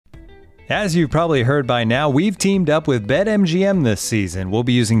As you've probably heard by now, we've teamed up with BetMGM this season. We'll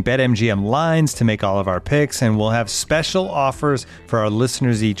be using BetMGM lines to make all of our picks, and we'll have special offers for our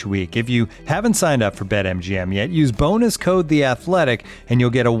listeners each week. If you haven't signed up for BetMGM yet, use bonus code The Athletic, and you'll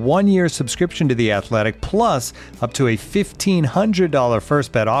get a 1-year subscription to The Athletic, plus up to a $1,500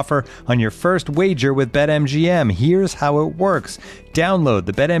 first bet offer on your first wager with BetMGM. Here's how it works. Download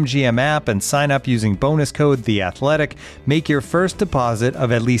the BetMGM app and sign up using bonus code The Athletic. Make your first deposit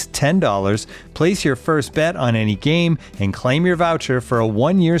of at least $10. Place your first bet on any game and claim your voucher for a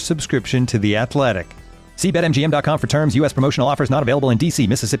 1-year subscription to The Athletic. See BetMGM.com for terms. U.S. promotional offers not available in D.C.,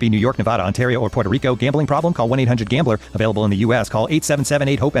 Mississippi, New York, Nevada, Ontario, or Puerto Rico. Gambling problem? Call 1-800-GAMBLER. Available in the U.S. Call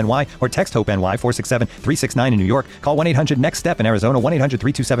 877-8-HOPE-NY or text HOPE-NY 467-369 in New York. Call 1-800-NEXT-STEP in Arizona.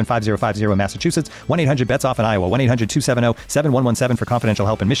 1-800-327-5050 in Massachusetts. 1-800-BETS-OFF in Iowa. 1-800-270-7117 for confidential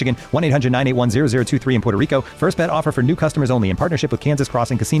help in Michigan. 1-800-981-0023 in Puerto Rico. First bet offer for new customers only in partnership with Kansas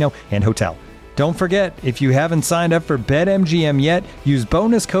Crossing Casino and Hotel. Don't forget, if you haven't signed up for BetMGM yet, use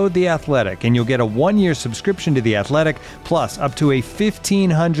bonus code The Athletic, and you'll get a 1-year subscription to The Athletic, plus up to a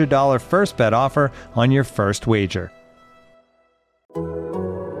 $1,500 first bet offer on your first wager.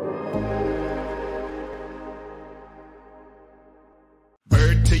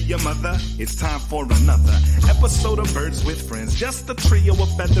 To your mother, it's time for another episode of Birds with Friends. Just a trio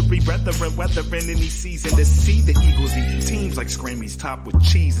of feathery brethren weathering any season to see the Eagles eat teams like Scrammy's top with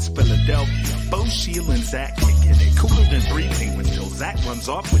cheese. It's Philadelphia. Bo, Sheila, and Zach kicking it cooler than 3 penguins till Zach runs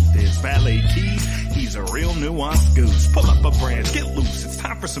off with his valet keys. He's a real nuanced goose. Pull up a branch, get loose. It's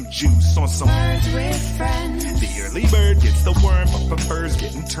time for some juice on some Birds with Friends. The early bird gets the worm, but prefers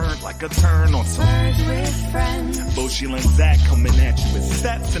getting turned like a turn on some Birds with Friends. Bo, Sheila, and Zach coming at you with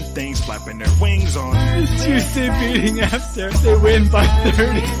stats and things flapping their wings on. It's Tuesday meeting after they win by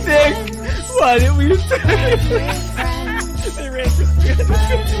 36. Why didn't we They ran for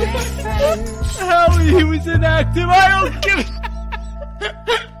 350. Howie, he was inactive. I don't give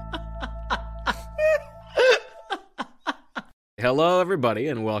Hello, everybody,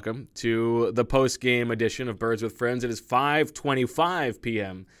 and welcome to the post-game edition of Birds with Friends. It is 5:25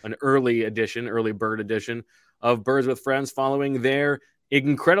 p.m., an early bird edition of Birds with Friends following their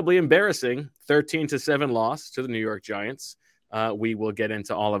incredibly embarrassing 13-7 loss to the New York Giants. We will get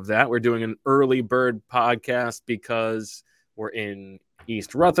into all of that. We're doing an early bird podcast because we're in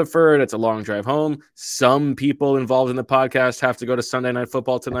East Rutherford. It's a long drive home. Some people involved in the podcast have to go to Sunday Night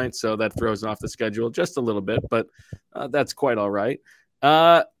Football tonight, so that throws off the schedule just a little bit, but that's quite all right.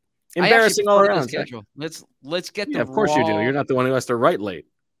 Embarrassing all around. Schedule. Let's get the of course you do. You're not the one who has to write late.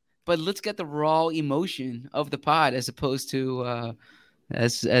 But let's get the raw emotion of the pod as opposed to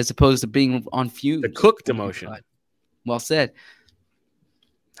as opposed to being on fumes. The cooked emotion. Well said.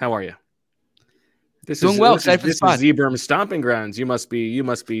 How are you? Doing well. This is Zeeberm stomping grounds. You must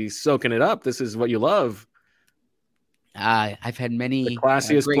be soaking it up. This is what you love. I've had many the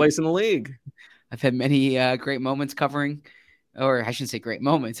classiest place in the league. I've had many great moments covering, or I shouldn't say great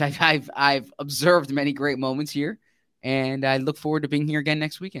moments. I've observed many great moments here, and I look forward to being here again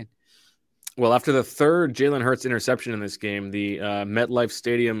next weekend. Well, after the third Jalen Hurts interception in this game, the MetLife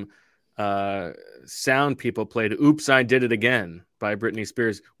Stadium sound people played "Oops, I Did It Again" by Britney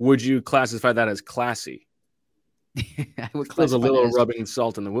Spears. Would you classify that as classy? I would classify Feels a little rubbing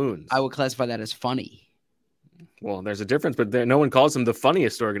salt in the wounds. I would classify that as funny. Well, there's a difference, but no one calls them the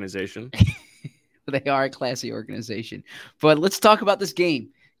funniest organization. They are a classy organization. But let's talk about this game,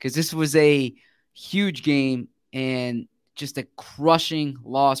 because this was a huge game and just a crushing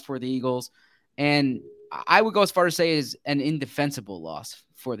loss for the Eagles. And I would go as far as say is an indefensible loss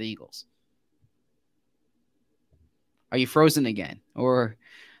for the Eagles. Are you frozen again? Or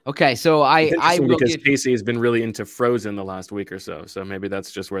okay, so I will because Casey has been really into Frozen the last week or so. So maybe that's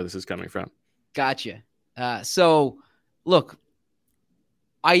just where this is coming from. Gotcha. So look,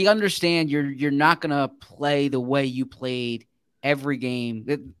 I understand you're not gonna play the way you played every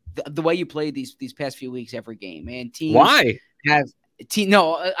game, the way you played these past few weeks every game. And teams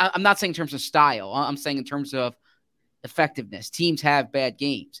I'm not saying in terms of style. I'm saying in terms of effectiveness. Teams have bad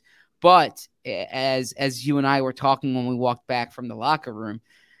games. But as you and I were talking when we walked back from the locker room,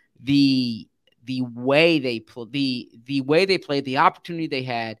 the way they played, the opportunity they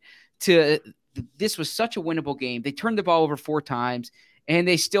had this was such a winnable game. They turned the ball over 4 times, and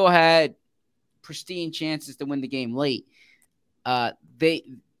they still had pristine chances to win the game late.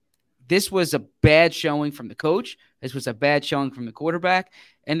 This was a bad showing from the coach. This was a bad showing from the quarterback,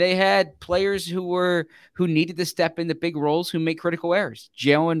 and they had players who needed to step into big roles who make critical errors.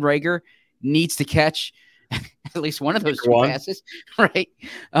 Jalen Reagor needs to catch at least one of those 2 passes, right?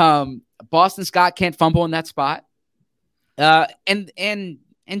 Boston Scott can't fumble in that spot, and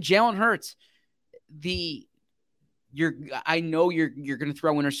And Jalen Hurts, I know you're going to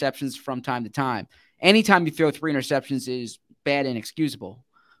throw interceptions from time to time. Anytime you throw 3 interceptions is bad and inexcusable.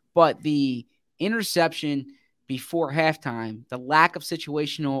 But the interception before halftime, the lack of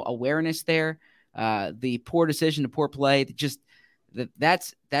situational awareness there, the poor decision, the poor play,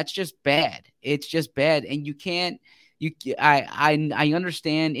 that's just bad. It's just bad. And you can't. I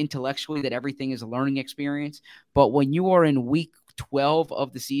understand intellectually that everything is a learning experience, but when you are in week 12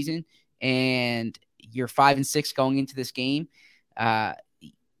 of the season and you're 5-6 going into this game, I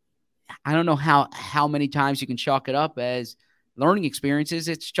don't know how many times you can chalk it up as learning experiences.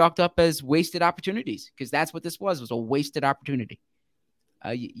 It's chalked up as wasted opportunities, because that's what this was a wasted opportunity.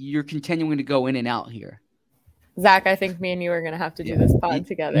 You're continuing to go in and out here. Zach, I think me and you are going to have to do this pod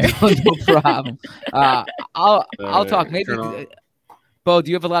together. No problem. I'll talk. Maybe, Bo,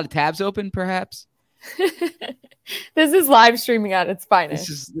 do you have a lot of tabs open, perhaps? This is live streaming at its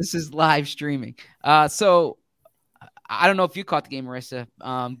finest. This is live streaming. So I don't know if you caught the game, Marissa.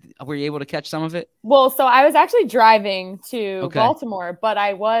 Were you able to catch some of it? Well, so I was actually driving to Baltimore, but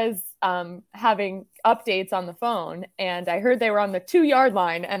I was having updates on the phone, and I heard they were on the 2-yard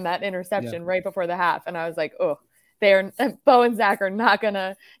line and that interception right before the half, and I was like, oh, Bo and Zach are not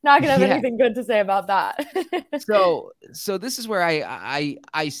gonna have anything good to say about that. So this is where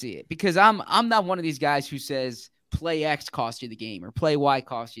I see it, because I'm not one of these guys who says play X cost you the game or play Y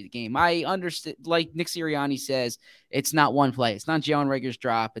cost you the game. I understand, like Nick Sirianni says, it's not one play. It's not Jalen Reagor's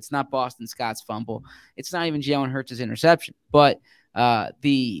drop. It's not Boston Scott's fumble. It's not even Jalen Hurts' interception. But I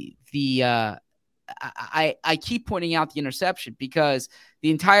keep pointing out the interception because the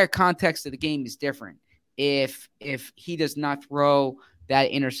entire context of the game is different if he does not throw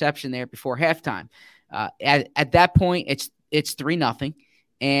that interception there before halftime. At that point, it's 3-0,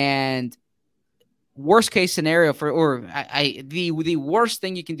 and worst case scenario the worst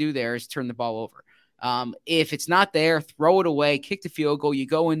thing you can do there is turn the ball over. If it's not there, throw it away, kick the field goal, you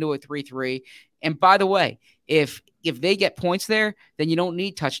go into a 3-3. And by the way, if they get points there, then you don't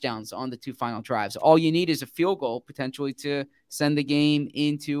need touchdowns on the 2 final drives. All you need is a field goal potentially to send the game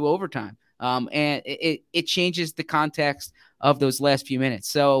into overtime. And it changes the context of those last few minutes.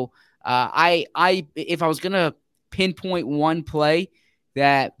 So if I was going to pinpoint one play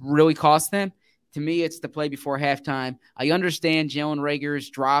that really cost them, to me, it's the play before halftime. I understand Jalen Reagor's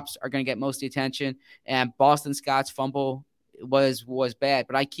drops are going to get most of the attention, and Boston Scott's fumble was bad,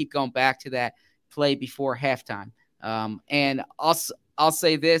 but I keep going back to that play before halftime. And I'll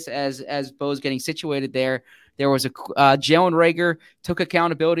say this as Bo's getting situated there. There was Jalen Reagor took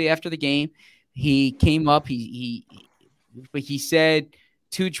accountability after the game. He came up. He said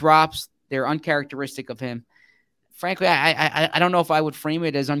 2 drops. They're uncharacteristic of him. Frankly, I don't know if I would frame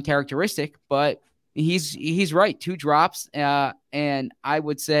it as uncharacteristic, but he's right. 2 drops, and I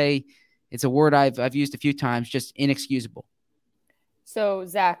would say it's a word I've used a few times, just inexcusable. So,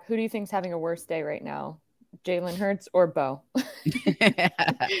 Zach, who do you think's having a worse day right now? Jalen Hurts or Bo?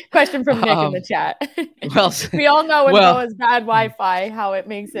 Question from Nick in the chat. Well, we all know when Bo has bad Wi-Fi, how it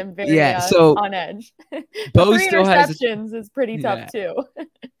makes him very on edge. Bo 3 still interceptions is pretty tough too.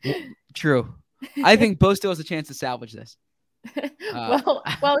 True. I think Bo still has a chance to salvage this.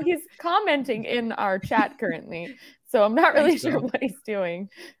 Well, he's commenting in our chat currently, so I'm not really sure what he's doing.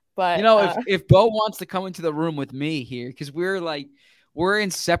 But if Bo wants to come into the room with me here, because we're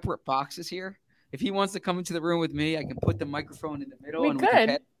in separate boxes here. If he wants to come into the room with me, I can put the microphone in the middle we can pass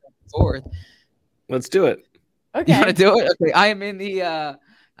it forth. Let's do it. Okay. You want to do it? Okay. I am in the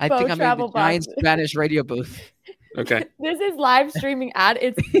I think I'm in the Giants Spanish radio booth. Okay. This is live streaming at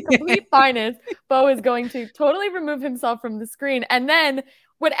its complete finest. Bo is going to totally remove himself from the screen. And then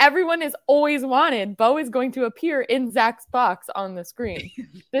what everyone has always wanted, Bo is going to appear in Zach's box on the screen.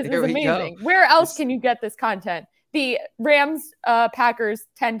 This is amazing. Where else can you get this content? The Rams Packers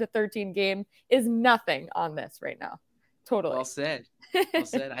 10-13 game is nothing on this right now. Totally. Well said. Well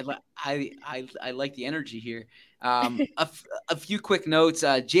said. I like the energy here. A few quick notes.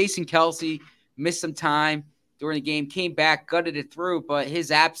 Jason Kelce missed some time during the game, came back, gutted it through, but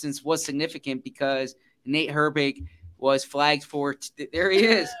his absence was significant because Nate Herbig was flagged for there he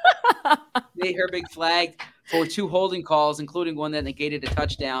is. Nate Herbig flagged for 2 holding calls, including one that negated a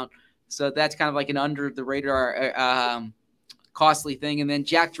touchdown. So that's kind of like an under-the-radar costly thing. And then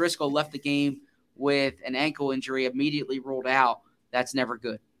Jack Driscoll left the game with an ankle injury, immediately ruled out. That's never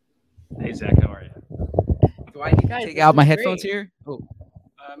good. Hey, Zach, how are you? Do I need to take out my headphones here? Oh.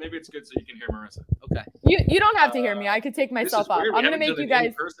 Maybe it's good so you can hear Marissa. Okay. You don't have to hear me. I could take myself off. I'm going to make you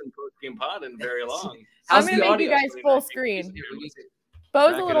guys person post-game pod in very long. I'm going to make you guys full screen.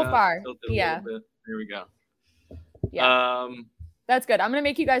 Bo's a little far. Yeah. There we go. Yeah. That's good. I'm going to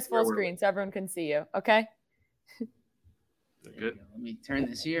make you guys full Where were screen we? so everyone can see you. Okay. Good. Let me turn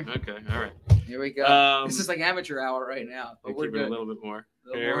this here. Okay. All right. Here we go. This Um, is like amateur hour right now, but we're keep it good. a little bit more.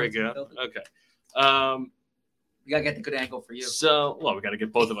 Little There more we into go. the building. Okay. We gotta get the good angle for you. So, well, we got to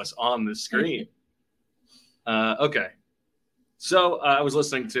get both of us on the screen. Okay. So I was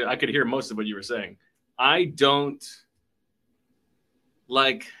listening to, I could hear most of what you were saying. I don't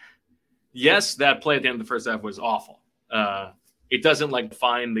yes, that play at the end of the first half was awful. It doesn't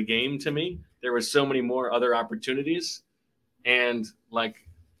define the game to me. There were so many more other opportunities. And I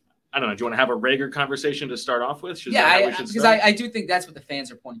don't know, do you want to have a Rager conversation to start off with? Because I do think that's what the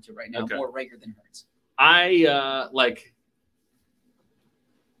fans are pointing to right now, Okay. more Rager than Hurts.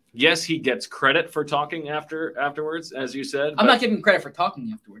 Yes, he gets credit for talking afterwards, as you said. I'm not giving him credit for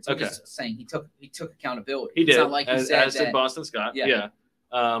talking afterwards. I'm Okay. just saying he took accountability. He did. It's not like he as said did that. Boston Scott. Yeah. Yeah.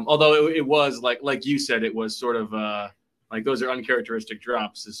 Although it was like you said, it was sort of those are uncharacteristic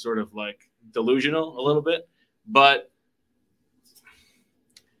drops, is sort of delusional a little bit. But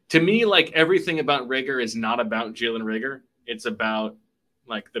to me, everything about Rager is not about Jalen Rager. It's about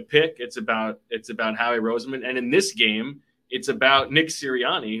the pick. It's about Howie Roseman. And in this game, it's about Nick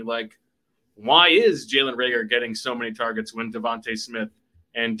Sirianni. Why is Jalen Rager getting so many targets when Devontae Smith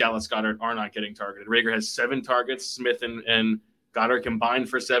and Dallas Goedert are not getting targeted? Rager has 7 targets. Smith and Goddard combined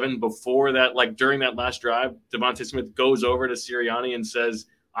for 7. Before that, during that last drive, Devontae Smith goes over to Sirianni and says,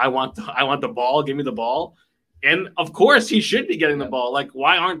 I want the ball. Give me the ball. And of course he should be getting the ball.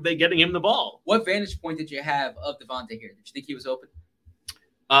 Why aren't they getting him the ball? What vantage point did you have of Devontae here? Did you think he was open?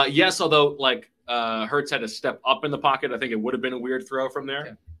 Yes, although Hurts had to step up in the pocket. I think it would have been a weird throw from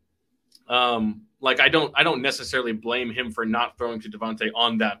there. Yeah. I don't necessarily blame him for not throwing to Devontae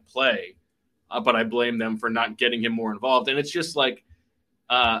on that play. But I blame them for not getting him more involved. And it's just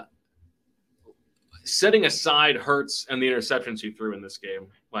setting aside Hurts and the interceptions he threw in this game,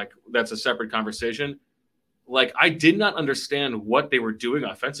 that's a separate conversation. I did not understand what they were doing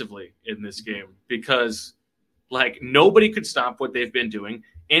offensively in this game because nobody could stop what they've been doing.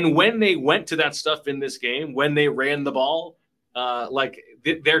 And when they went to that stuff in this game, when they ran the ball,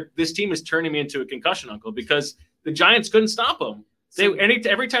 this team is turning me into a concussion uncle because the Giants couldn't stop them.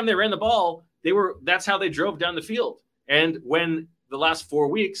 Every time they ran the ball, that's how they drove down the field. And when the last 4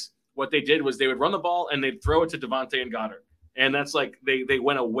 weeks, what they did was they would run the ball and they'd throw it to Devontae and Goddard. And that's they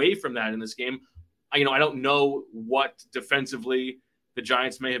went away from that in this game. I don't know what defensively the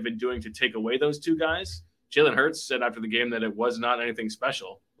Giants may have been doing to take away those two guys. Jalen Hurts said after the game that it was not anything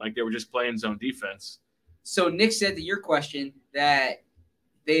special. They were just playing zone defense. So Nick said to your question that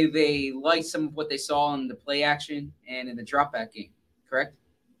they liked some of what they saw in the play action and in the drop back game, correct?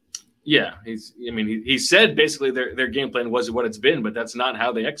 Yeah, he said basically their game plan was what it's been, but that's not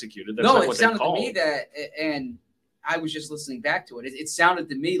how they executed. That's no, not it what sounded they called. to me that, and I was just listening back to it. It sounded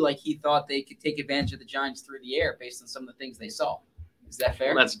to me like he thought they could take advantage of the Giants through the air based on some of the things they saw. Is that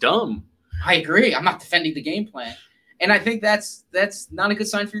fair? Well, that's dumb. I agree. I'm not defending the game plan, and I think that's not a good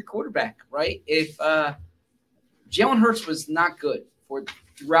sign for your quarterback, right? If Jalen Hurts was not good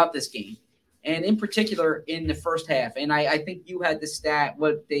throughout this game, and in particular in the first half, and I think you had the stat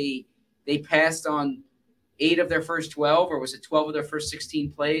what they passed on 8 of their first 12, or was it 12 of their first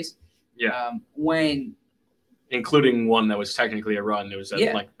 16 plays? Yeah. Including one that was technically a run. It was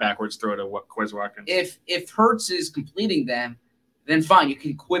that backwards throw to Quez Watkins. If Hurts is completing them, then fine, you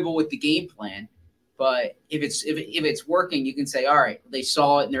can quibble with the game plan. But if it's working, you can say, all right, they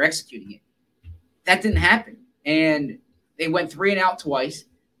saw it and they're executing it. That didn't happen. And they went 3 and out twice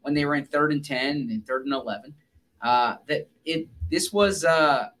when they were in 3rd and 10 and 3rd and 11. I had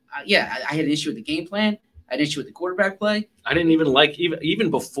an issue with the game plan. I had an issue with the quarterback play. I didn't even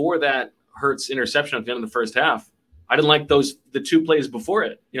even before that Hurts interception at the end of the first half. I didn't like the 2 plays before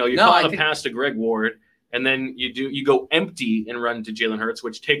it. Call a pass to Greg Ward, and then you go empty and run to Jalen Hurts,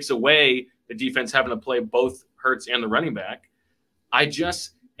 which takes away the defense having to play both Hurts and the running back. And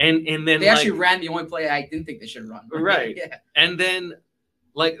then they actually ran the only play I didn't think they should run. Right. Yeah. And then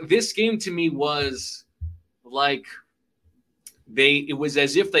this game to me was it was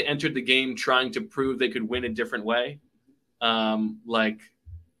as if they entered the game trying to prove they could win a different way. J.J.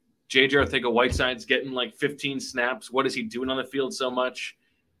 Arcega-Whiteside's getting 15 snaps. What is he doing on the field so much?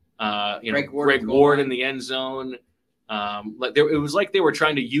 Greg Ward in the end zone. It was like they were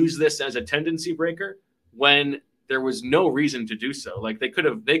trying to use this as a tendency breaker when there was no reason to do so. They could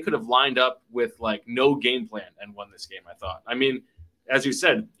have lined up with no game plan and won this game. I thought. As you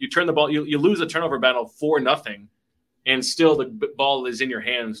said, you turn the ball, you lose a turnover battle 4-0, and still the ball is in your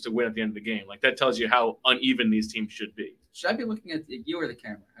hands to win at the end of the game. That tells you how uneven these teams should be. Should I be looking at you or the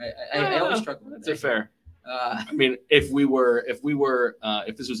camera? I always struggle with that. That's fair. I mean, if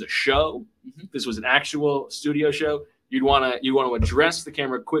this was a show, if this was an actual studio show, you'd want to address the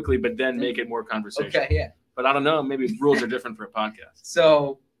camera quickly, but then make it more conversational. Okay, yeah. But I don't know. Maybe rules are different for a podcast.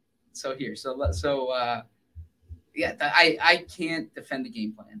 I can't defend the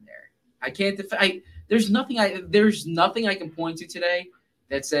game plan there. I can't defend. There's nothing I can point to today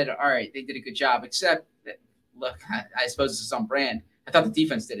that said, all right, they did a good job, except that, look, I suppose this is on brand. I thought the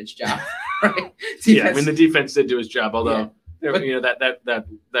defense did its job, right? Yeah, I mean, the defense did do its job, although,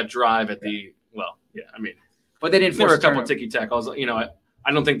 that drive at but they didn't there force were a couple turnover. ticky-tackles.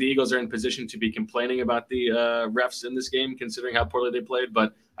 I don't think the Eagles are in position to be complaining about the refs in this game, considering how poorly they played,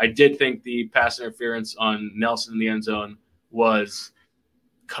 but I did think the pass interference on Nelson in the end zone was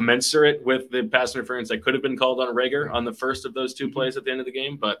commensurate with the pass interference that could have been called on Reagor on the first of those two plays at the end of the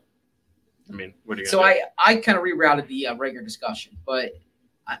game, but I mean, what are you going to do? I kind of rerouted the Reagor discussion, but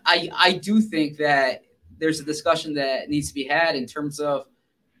I do think that there's a discussion that needs to be had in terms of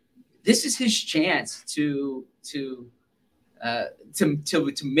this is his chance to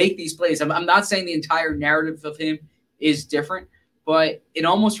make these plays. I'm not saying the entire narrative of him is different, but it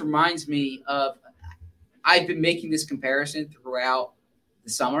almost reminds me of I've been making this comparison throughout the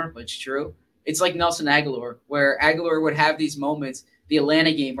summer, but it's true. It's like Nelson Aguilar, where Aguilar would have these moments. The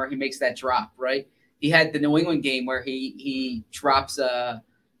Atlanta game where he makes that drop, right? He had the New England game where he drops a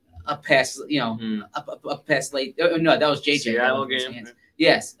pass, a pass late. Oh, no, that was JJ. Seattle game.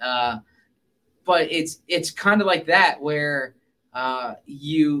 Yes. But it's kind of like that where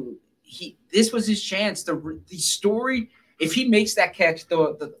this was his chance. The story, if he makes that catch,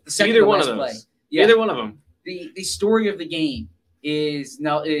 the second either one of those play, yeah, either one of them. The story of the game is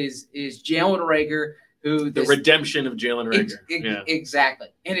Jalen Reagor, who the redemption of Jalen Reagor. Exactly,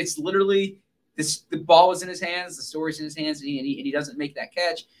 and it's literally this: the ball was in his hands, the story's in his hands, and he doesn't make that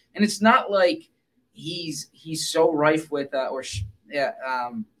catch. And it's not like he's so rife with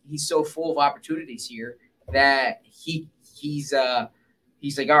he's so full of opportunities here that he's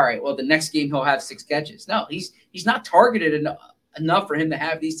like, all right, well, the next game he'll have 6 catches. No, he's not targeted enough for him to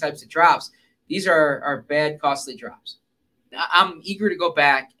have these types of drops. These are bad, costly drops. I'm eager to go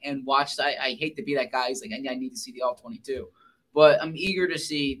back and watch. I hate to be that guy. He's like, I need to see the all-22. But I'm eager to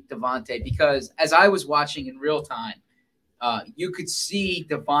see Devontae because as I was watching in real time, you could see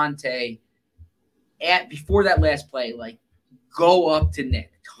Devontae before that last play, like go up to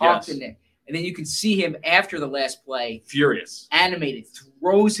Nick, talk to Nick. And then you can see him after the last play. Furious. Animated,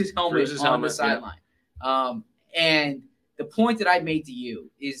 throws his helmet on the sideline. Yeah. And the point that I made to you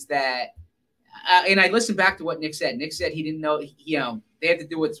is that and I listened back to what Nick said. Nick said he didn't know, they have to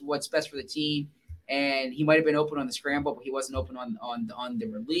do what's best for the team. And he might have been open on the scramble, but he wasn't open on the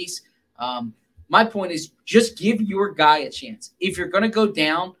release. My point is just give your guy a chance. If you're going to go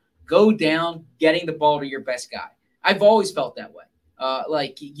down getting the ball to your best guy. I've always felt that way.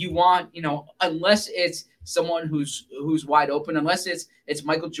 Like you want, unless it's someone who's wide open, unless it's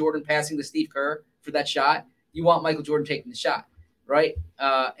Michael Jordan passing to Steve Kerr for that shot, you want Michael Jordan taking the shot, right?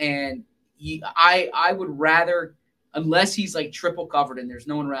 And I would rather, unless he's like triple covered and there's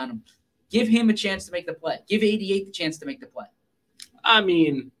no one around him, give him a chance to make the play. Give 88 the chance to make the play. I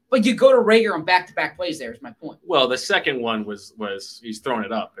mean, but you go to Reagor on back-to-back plays. There is my point. Well, the second one was he's throwing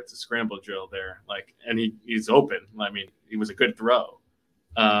it up. It's a scramble drill there, and he's open. I mean, it was a good throw.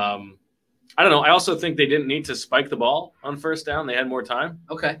 I don't know. I also think they didn't need to spike the ball on first down. They had more time.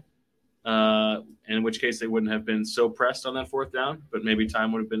 Okay. In which case they wouldn't have been so pressed on that fourth down, but maybe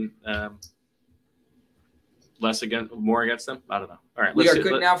time would have been more against them. I don't know. All right, we are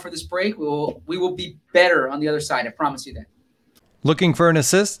good now for this break. We will be better on the other side. I promise you that. Looking for an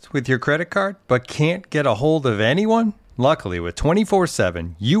assist with your credit card, but can't get a hold of anyone? Luckily, with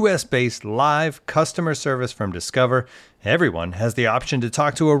 24/7 U.S.-based live customer service from Discover, everyone has the option to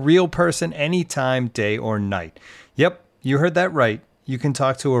talk to a real person anytime, day or night. Yep, you heard that right. You can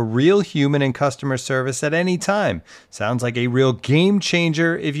talk to a real human in customer service at any time. Sounds like a real game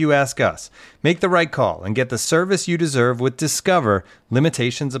changer if you ask us. Make the right call and get the service you deserve with Discover.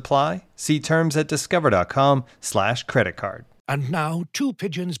 Limitations apply. See terms at discover.com/creditcard. And now, 2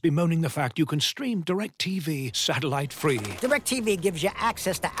 pigeons bemoaning the fact you can stream DirecTV satellite-free. DirecTV gives you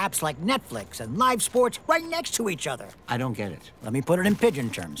access to apps like Netflix and live sports right next to each other. I don't get it. Let me put it in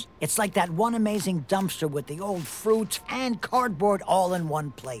pigeon terms. It's like that one amazing dumpster with the old fruits and cardboard all in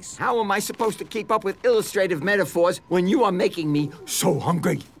one place. How am I supposed to keep up with illustrative metaphors when you are making me so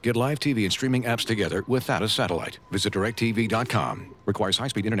hungry? Get live TV and streaming apps together without a satellite. Visit DirecTV.com. Requires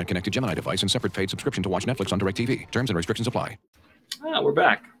high-speed internet-connected Gemini device and separate paid subscription to watch Netflix on DirecTV. Terms and restrictions apply. We're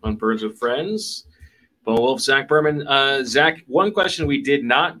back on Birds with Friends. Bo Wolf, Zach Berman. Zach, one question we did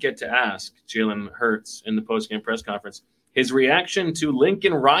not get to ask Jalen Hurts in the postgame press conference. His reaction to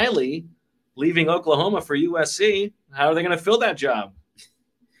Lincoln Riley leaving Oklahoma for USC. How are they going to fill that job?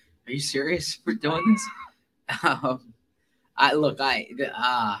 Are you serious? We're doing this? I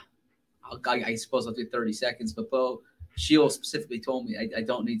suppose I'll do 30 seconds, but Bo Shield specifically told me I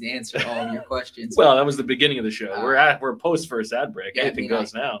don't need to answer all of your questions. Well, that was the beginning of the show. We're post first ad break. Yeah, anything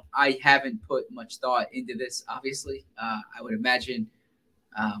goes now. I haven't put much thought into this. Obviously, I would imagine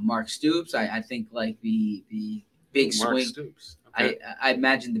Mark Stoops. I think like the big Mark swing. Stoops. Okay. I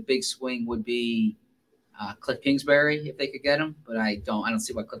imagine the big swing would be Cliff Kingsbury if they could get him, but I don't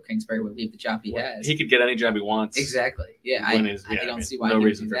see why Cliff Kingsbury would leave the job he has. He could get any job he wants. Exactly. Yeah, I don't see why. No he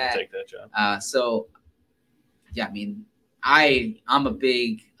reason would for do him to that. take that job. So, yeah, I mean, I'm a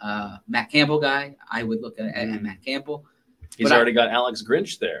big Matt Campbell guy. I would look at Matt Campbell. He's already got Alex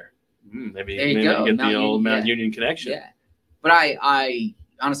Grinch there. Maybe you get the old Mount Union connection. Yeah, but I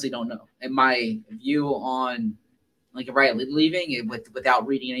honestly don't know. And my view on Lincoln Riley leaving without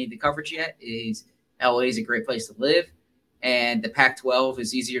reading any of the coverage yet is LA is a great place to live, and the Pac-12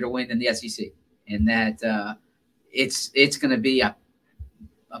 is easier to win than the SEC, and that it's going to be a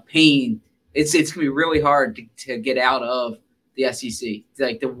pain. It's going to be really hard to get out of the SEC,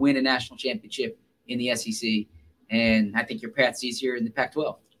 to win a national championship in the SEC, and I think your path's easier in the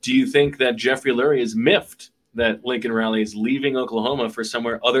Pac-12. Do you think that Jeffrey Lurie is miffed that Lincoln Riley is leaving Oklahoma for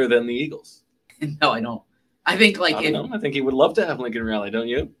somewhere other than the Eagles? No, I don't. I think I think he would love to have Lincoln Riley, don't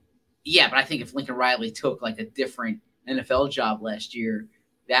you? Yeah, but I think if Lincoln Riley took like a different NFL job last year,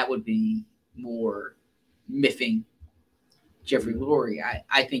 that would be more miffing Jeffrey Lurie.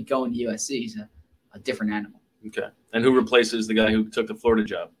 I think going to USC is a different animal. Okay. And who replaces the guy who took the Florida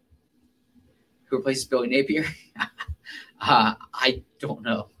job? Who replaces Billy Napier? I don't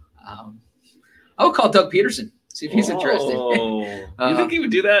know. I would call Doug Peterson, see if he's interested. You think he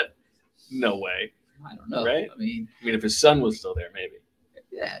would do that? No way. I don't know. Right? I mean, if his son was still there, maybe.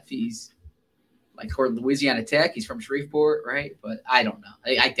 Yeah, if he's like Louisiana Tech, he's from Shreveport, right? But I don't know.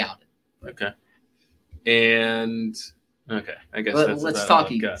 I doubt it. Okay. And okay, I guess let's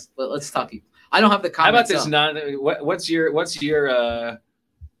talk Eagles. Let's talk Eagles. I don't have the comments. How about this?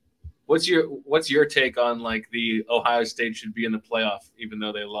 What's your take on like the Ohio State should be in the playoff even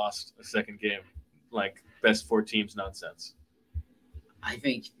though they lost a second game, like best 4 teams nonsense? I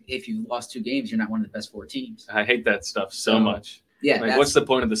think if you lost 2 games, you're not one of the best 4 teams. I hate that stuff so much. Yeah, what's the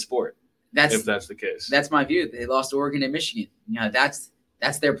point of the sport? If that's the case. That's my view. They lost to Oregon and Michigan. That's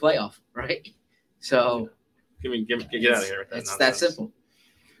their playoff, right? So get out of here. It's that simple.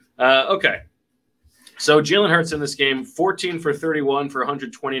 Okay. So Jalen Hurts in this game, 14 for 31 for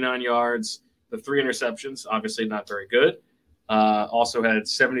 129 yards, the 3 interceptions, obviously not very good. Also had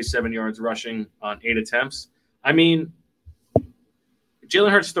 77 yards rushing on 8 attempts. I mean, Jalen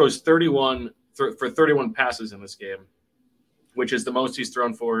Hurts throws 31 passes in this game, which is the most he's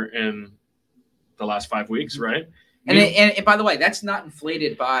thrown for in the last 5 weeks, right? And by the way, that's not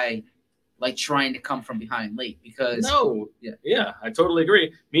inflated by like trying to come from behind late because yeah, I totally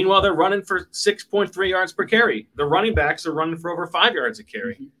agree. Meanwhile, they're running for 6.3 yards per carry. The running backs are running for over 5 yards a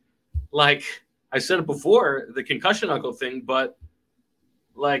carry. Mm-hmm. Like I said it before, the concussion uncle thing, but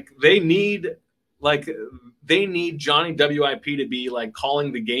like they need Johnny WIP to be like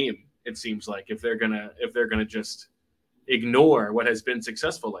calling the game. It seems like if they're gonna just ignore what has been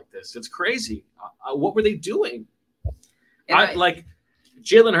successful like this, it's crazy. What were they doing?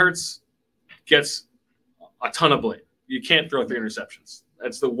 Jalen Hurts gets a ton of blame. You can't throw 3 interceptions.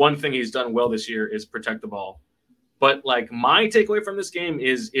 That's the one thing he's done well this year is protect the ball. But like my takeaway from this game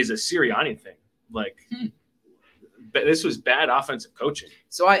is a Sirianni thing. Like this was bad offensive coaching.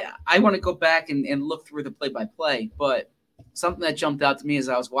 So I want to go back and look through the play-by-play, but something that jumped out to me as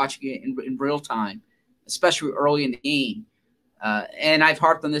I was watching it in real time, especially early in the game, and I've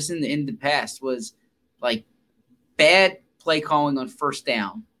harped on this in the past, was like bad play calling on first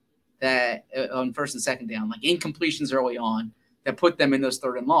down, that on first and second down, like incompletions early on that put them in those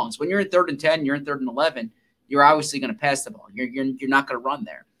 3rd and longs. When you're in 3rd and 10, you're in 3rd and 11, you're obviously going to pass the ball. You're not going to run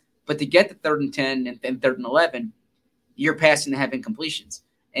there. But to get to 3rd and 10 and 3rd and 11, you're passing to have incompletions.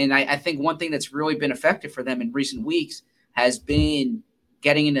 And I think one thing that's really been effective for them in recent weeks has been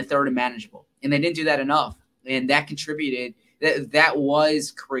getting into 3rd and manageable. And they didn't do that enough. And that contributed – that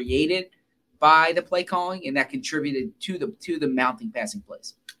was created by the play calling, and that contributed to the mounting passing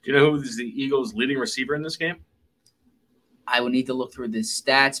plays. Do you know who's the Eagles' leading receiver in this game? I would need to look through the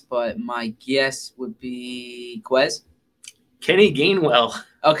stats, but my guess would be Quez. Kenny Gainwell.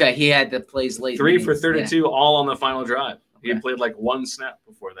 Okay, he had the plays late. 3 for 32, all on the final drive. Okay. He had played like 1 snap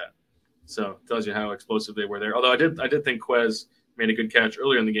before that. So it tells you how explosive they were there. Although I did think Quez made a good catch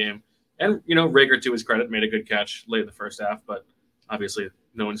earlier in the game. And, Rager, to his credit, made a good catch late in the first half. But obviously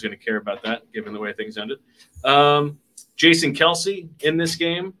no one's going to care about that given the way things ended. Jason Kelce in this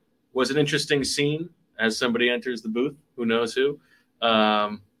game was an interesting scene as somebody enters the booth. Who knows who?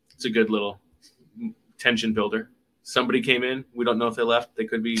 It's a good little tension builder. Somebody came in. We don't know if they left. They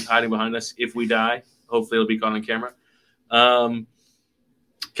could be hiding behind us. If we die, hopefully it'll be caught on camera.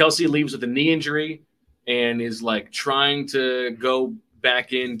 Kelce leaves with a knee injury and is like trying to go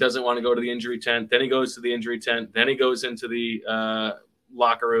back in, doesn't want to go to the injury tent. Then he goes to the injury tent. Then he goes into the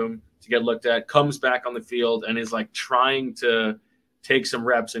locker room to get looked at, comes back on the field and is like trying to take some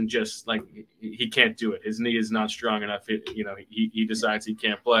reps and just like he can't do it. His knee is not strong enough. He decides he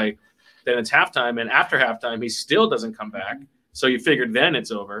can't play. Then it's halftime, and after halftime, he still doesn't come back. So you figured then it's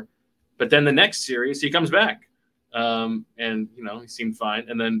over. But then the next series, he comes back. And he seemed fine.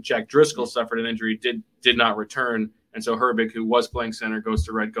 And then Jack Driscoll suffered an injury, did not return. And so Herbig, who was playing center, goes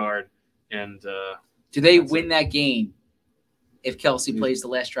to right guard. And do they win that game if Kelce plays the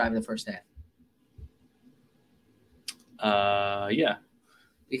last drive of the first half? Yeah.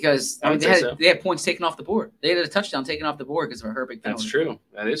 Because they had points taken off the board. They had a touchdown taken off the board because of a Herbig penalty. That's true.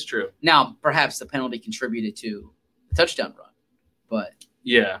 That is true. Now, perhaps the penalty contributed to the touchdown run, but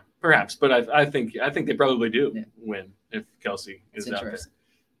yeah, perhaps. But I think they probably do win if Kelce is out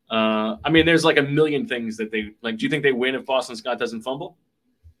there. There's like a million things that they like. Do you think they win if Boston Scott doesn't fumble?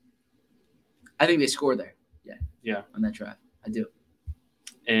 I think they score there. Yeah. On that drive, I do.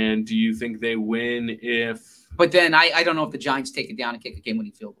 And do you think they win if? But then I don't know if the Giants take it down and kick a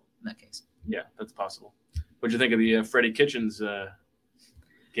game-winning field goal in that case. Yeah, that's possible. What'd you think of the Freddie Kitchens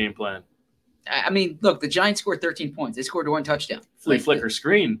game plan? Look, the Giants scored 13 points. They scored one touchdown. Flea flicker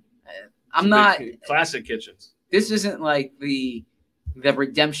screen. Classic Kitchens. This isn't like the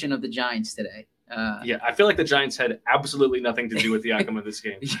redemption of the Giants today. I feel like the Giants had absolutely nothing to do with the outcome of this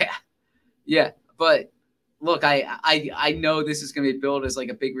game. Yeah. But look, I know this is going to be billed as like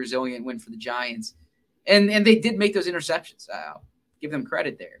a big resilient win for the Giants. And they did make those interceptions. I'll give them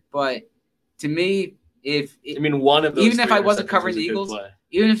credit there. But to me, one of those, even if I wasn't covering the Eagles,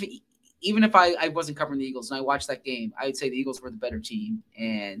 even if I wasn't covering the Eagles and I watched that game, I would say the Eagles were the better team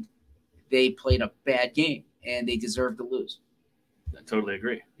and they played a bad game and they deserved to lose. I totally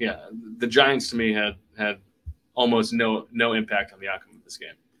agree. Yeah, the Giants to me had almost no impact on the outcome of this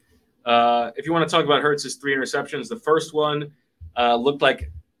game. If you want to talk about Hurts's 3 interceptions, the first one looked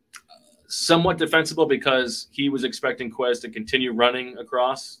like somewhat defensible because he was expecting Quez to continue running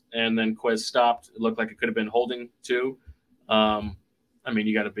across, and then Quez stopped. It looked like it could have been holding too.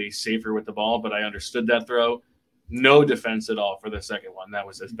 You got to be safer with the ball, but I understood that throw. No defense at all for the second one. That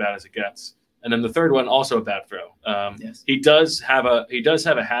was as bad as it gets. And then the third one, also a bad throw. Yes. He does have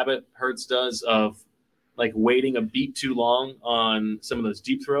a habit, Hurts does, of like waiting a beat too long on some of those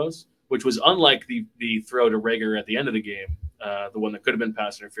deep throws, which was unlike the throw to Reagor at the end of the game, the one that could have been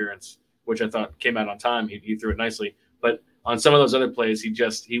pass interference, which I thought came out on time. He threw it nicely. But on some of those other plays,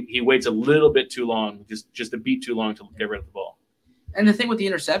 he waits a little bit too long, just a beat too long to get rid of the ball. And the thing with the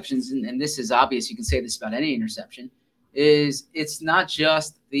interceptions, and this is obvious, you can say this about any interception, is it's not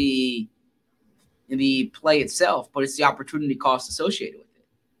just the play itself, but it's the opportunity cost associated with it,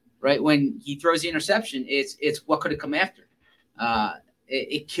 right? When he throws the interception, it's what could have come after.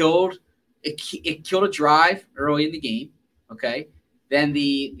 It killed a drive early in the game. Okay, then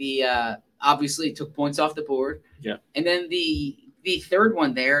the obviously it took points off the board. Yeah, and then the third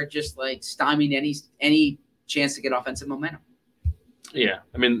one there just like stymied any chance to get offensive momentum. Yeah,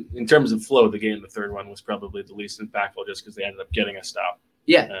 in terms of flow of the game, the third one was probably the least impactful just because they ended up getting a stop.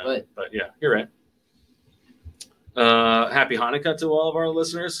 Yeah, but yeah, you're right. Happy Hanukkah to all of our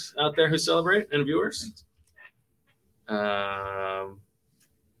listeners out there who celebrate and viewers.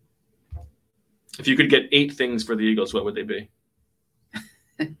 If you could get 8 things for the Eagles, what would they be?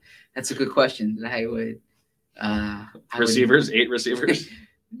 That's a good question. I would. Receivers, 8 receivers.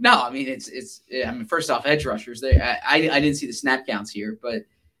 No, it's. First off, edge rushers. I didn't see the snap counts here, but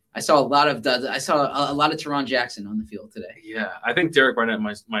I saw a lot of Teron Jackson on the field today. Yeah, I think Derek Barnett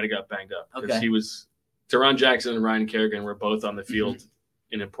might have got banged up because he was. Teron Jackson and Ryan Kerrigan were both on the field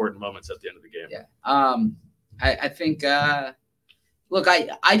in important moments at the end of the game. Yeah. I think. Look,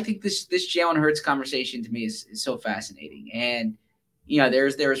 I think this Jalen Hurts conversation to me is so fascinating, and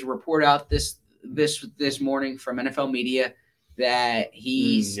there's a report out this morning from NFL media that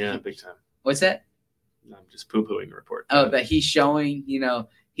he's big time. What's that? I'm just poo-pooing a report. Oh, that he's showing the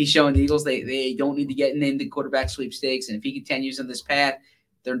Eagles they don't need to get into quarterback sweepstakes, and if he continues on this path,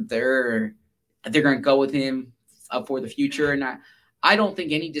 they're going to go with him for the future. And I don't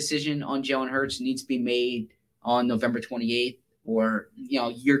think any decision on Jalen Hurts needs to be made on November 28th, or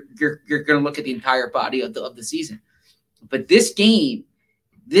you're going to look at the entire body of the season. But this game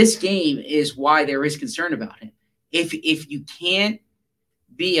is why there is concern about him. If you can't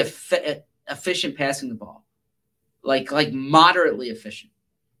be efficient passing the ball, like moderately efficient,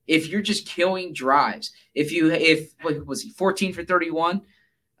 if you're just killing drives, what was he, 14 for 31?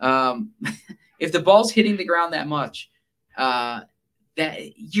 If the ball's hitting the ground that much, that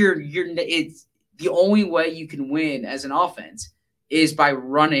it's the only way you can win as an offense is by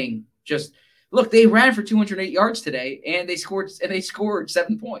running. Just look, they ran for 208 yards today, and they scored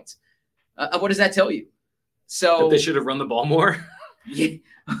 7 points. What does that tell you? So that they should have run the ball more. Yeah,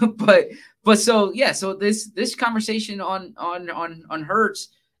 but so this conversation on Hurts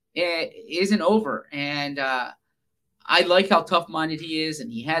isn't over, and I like how tough-minded he is,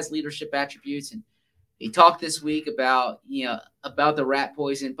 and he has leadership attributes, and he talked this week about the rat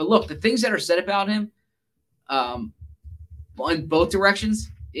poison. But look, the things that are said about him, in both directions,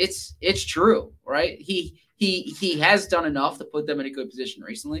 it's true, right? He has done enough to put them in a good position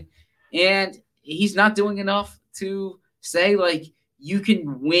recently, and he's not doing enough to say like you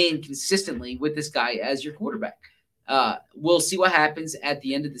can win consistently with this guy as your quarterback. We'll see what happens at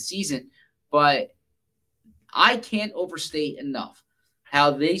the end of the season, but I can't overstate enough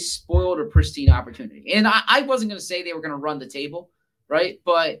how they spoiled a pristine opportunity. And I wasn't going to say they were going to run the table, right?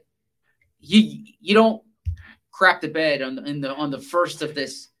 But you don't crap the bed on the first of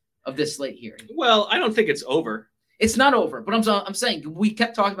this slate here. Well, I don't think it's over. It's not over, but I'm saying we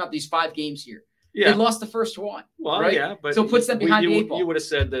kept talking about these 5 games here. Yeah. They lost the first one. Well, right? yeah, but so it puts them behind the 8 ball. You would have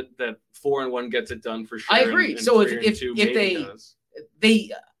said that 4-1 gets it done for sure. I agree. And so if 3-2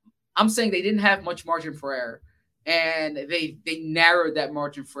 they I'm saying they didn't have much margin for error, and they narrowed that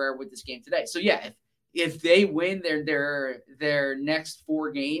margin for error with this game today. So yeah, if they win their next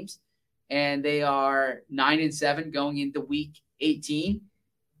 4 games and they are 9-7 going into week 18,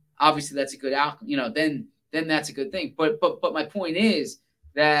 obviously that's a good outcome. Then that's a good thing. But my point is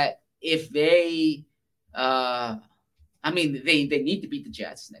that if they they need to beat the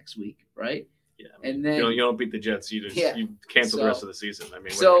Jets next week, right? Yeah, and then you don't beat the Jets, you cancel the rest of the season. I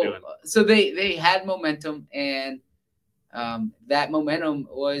mean, what are you doing? So they had momentum, and that momentum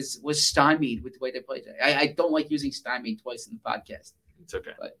was stymied with the way they played today. I don't like using stymied twice in the podcast. It's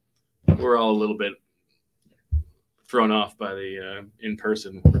okay, but we're all a little bit thrown off by the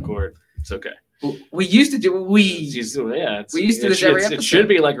in-person record. It's okay. We used to do we used to do this every episode. It should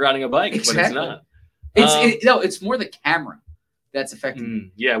be like riding a bike, exactly. But it's not. It's more the camera that's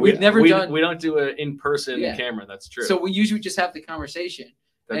affecting. Yeah, we don't do an in-person camera. That's true. So we usually just have the conversation,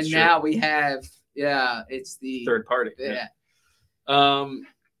 that's true. Now we have it's the third party. Yeah.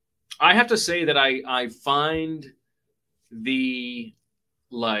 I have to say that I find the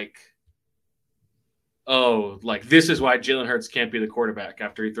this is why Jalen Hurts can't be the quarterback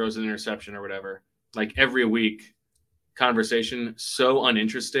after he throws an interception or whatever. Like every week conversation, so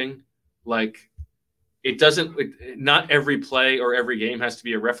uninteresting. Like not every play or every game has to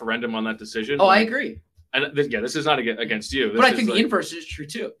be a referendum on that decision. Oh, I agree. And this is not against you. But I think the inverse is true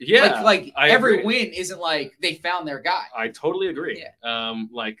too. Yeah. Every win isn't like they found their guy. I totally agree. Yeah.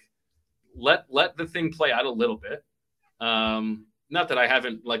 Let the thing play out a little bit. Not that I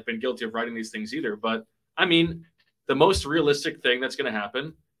haven't been guilty of writing these things either, but I mean, the most realistic thing that's going to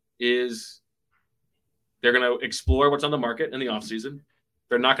happen is they're going to explore what's on the market in the offseason.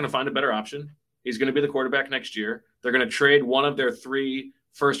 They're not going to find a better option. He's going to be the quarterback next year. They're going to trade one of their 3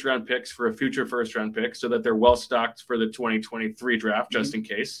 first-round picks for a future first-round pick so that they're well-stocked for the 2023 draft, just in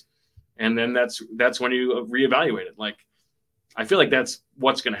case. And then that's when you reevaluate it. I feel like that's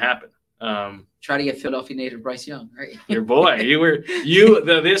what's going to happen. Try to get Philadelphia native Bryce Young, right? Your boy,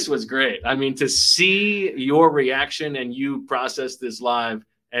 this was great. I mean, to see your reaction and you process this live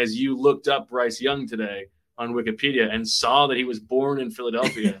as you looked up Bryce Young today on Wikipedia and saw that he was born in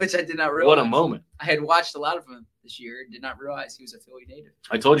Philadelphia. Which I did not realize. What a moment. I had watched a lot of him this year and did not realize he was a Philly native.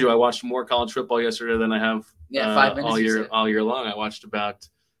 I told you I watched more college football yesterday than I have 5 minutes all year long. I watched about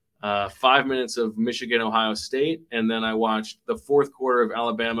 5 minutes of Michigan, Ohio State, and then I watched the fourth quarter of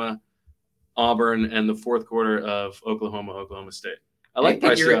Alabama, Auburn, and the fourth quarter of Oklahoma State. I like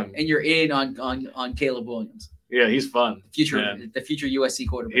Bryce Young. And you're in on Caleb Williams. Yeah, he's fun. The future USC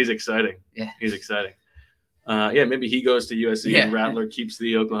quarterback. He's exciting. Yeah. He's exciting. Maybe he goes to USC and Rattler keeps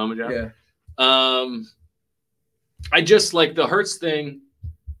the Oklahoma job. Yeah. I just like the Hurts thing.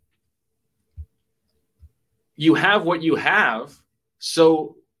 You have what you have,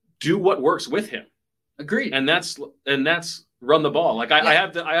 so do what works with him. Agreed. And that's run the ball. I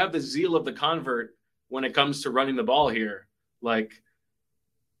have the zeal of the convert when it comes to running the ball here.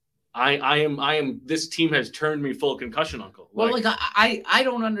 I am. This team has turned me full concussion uncle. Well, I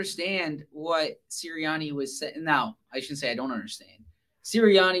don't understand what Sirianni was saying. Now, I shouldn't say I don't understand.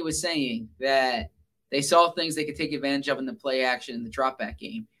 Sirianni was saying that they saw things they could take advantage of in the play action in the drop back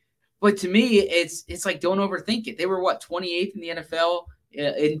game. But to me, it's like, don't overthink it. They were 28th in the NFL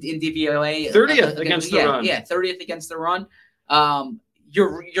in DVOA, 30th against the run. Yeah, 30th against the run.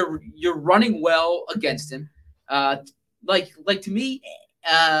 You're running well against him. Like to me,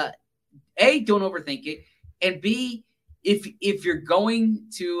 A, don't overthink it, and B, if you're going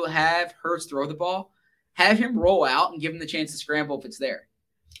to have Hurts throw the ball, have him roll out and give him the chance to scramble if it's there.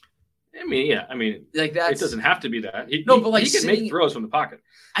 I mean, like that. It doesn't have to be that. He can make throws from the pocket.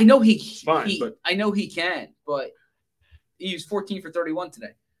 I know I know he can, but he was 14 for 31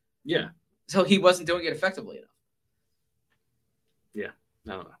 today. Yeah. So he wasn't doing it effectively enough. Yeah,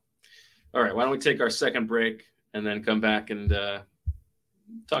 I don't know. All right, why don't we take our second break and then come back and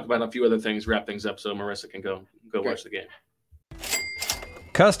talk about a few other things, wrap things up so Marissa can go watch the game.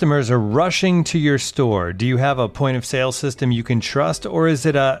 Customers are rushing to your store. Do you have a point of sale system you can trust, or is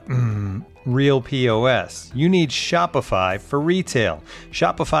it a real POS? You need Shopify for retail.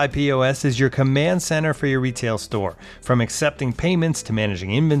 Shopify POS is your command center for your retail store. From accepting payments to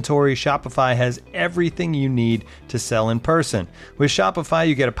managing inventory, Shopify has everything you need to sell in person. With Shopify,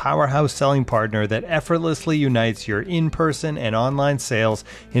 you get a powerhouse selling partner that effortlessly unites your in-person and online sales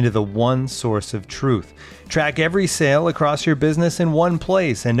into the one source of truth. Track every sale across your business in one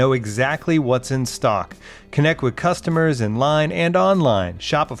place and know exactly what's in stock. Connect with customers in line and online.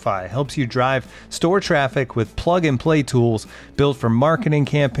 Shopify helps you drive store traffic with plug-and-play tools built for marketing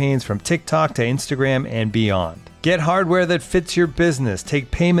campaigns from TikTok to Instagram and beyond. Get hardware that fits your business.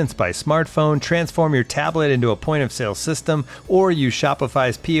 Take payments by smartphone, transform your tablet into a point-of-sale system, or use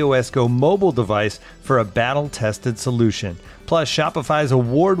Shopify's POS Go mobile device for a battle-tested solution. Plus, Shopify's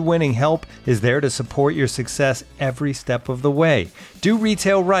award-winning help is there to support your success every step of the way. Do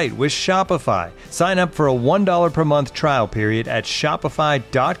retail right with Shopify. Sign up for a $1 per month trial period at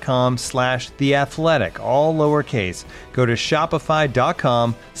shopify.com/theathletic, all lowercase. Go to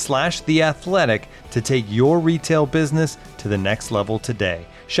shopify.com/theathletic to take your retail business to the next level today.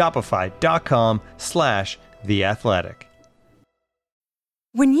 Shopify.com/theathletic.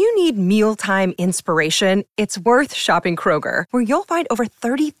 When you need mealtime inspiration, it's worth shopping Kroger, where you'll find over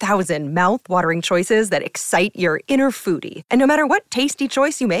 30,000 mouth-watering choices that excite your inner foodie. And no matter what tasty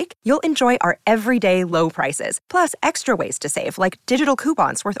choice you make, you'll enjoy our everyday low prices, plus extra ways to save, like digital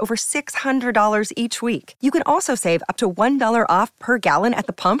coupons worth over $600 each week. You can also save up to $1 off per gallon at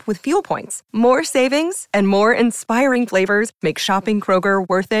the pump with fuel points. More savings and more inspiring flavors make shopping Kroger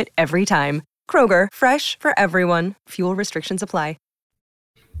worth it every time. Kroger, fresh for everyone. Fuel restrictions apply.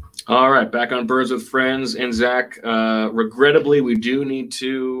 All right, back on Birds with Friends. And Zach, regrettably, we do need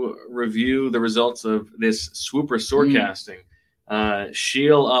to review the results of this swooper swordcasting.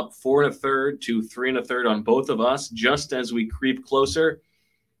 Sheil up 4 1/3 to 3 1/3 on both of us, just as we creep closer.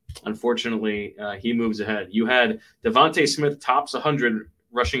 Unfortunately, he moves ahead. You had Devontae Smith tops 100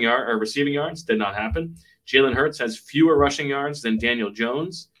 receiving yards. Did not happen. Jalen Hurts has fewer rushing yards than Daniel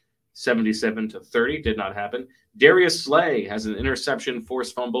Jones. 77-30 did not happen. Darius Slay has an interception,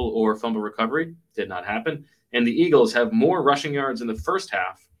 forced fumble, or fumble recovery. Did not happen. And the Eagles have more rushing yards in the first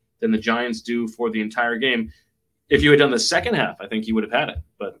half than the Giants do for the entire game. If you had done the second half, I think you would have had it,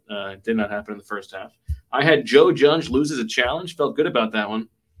 but it did not happen in the first half. I had Joe Judge loses a challenge. Felt good about that one.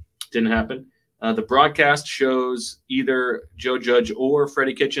 Didn't happen. The broadcast shows either Joe Judge or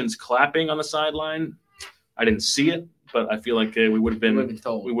Freddie Kitchens clapping on the sideline. I didn't see it, but I feel like we would have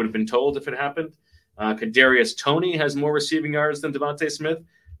been told if it happened. Kadarius Toney has more receiving yards than Devontae Smith.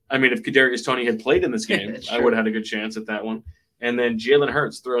 I mean, if Kadarius Toney had played in this game, I would have had a good chance at that one. And then Jalen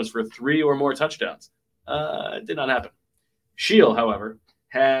Hurts throws for 3 or more touchdowns. Did not happen. Sheil, however,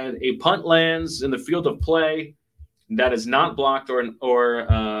 had a punt lands in the field of play that is not blocked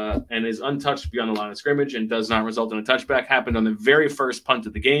and is untouched beyond the line of scrimmage and does not result in a touchback. Happened on the very first punt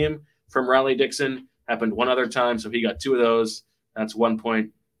of the game from Riley Dixon. Happened one other time, so he got 2 of those. That's 1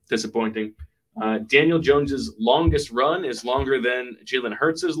 point. Disappointing. Daniel Jones's longest run is longer than Jalen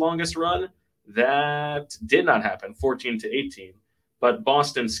Hurts' longest run. That did not happen, 14-18. But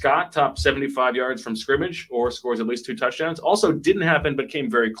Boston Scott topped 75 yards from scrimmage or scores at least 2 touchdowns. Also didn't happen, but came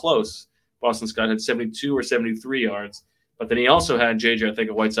very close. Boston Scott had 72 or 73 yards. But then he also had J.J.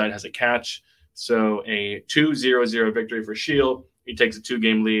 Arcega-Whiteside has a catch. So a 2-0-0 victory for Sheil. He takes a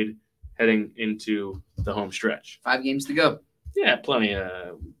 2-game lead heading into the home stretch. 5 games to go. Yeah, plenty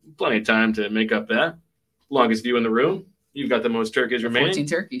of time to make up that. Longest view in the room. You've got the most turkeys remaining. 14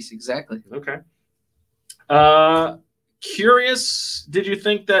 turkeys, exactly. Okay. curious, did you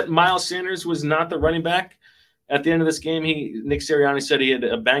think that Miles Sanders was not the running back at the end of this game? Nick Sirianni said he had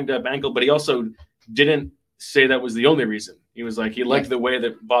a banged-up ankle, but he also didn't say that was the only reason. He was like, he liked the way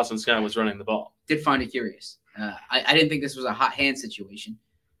that Boston Scott was running the ball. Did find it curious. I didn't think this was a hot hand situation.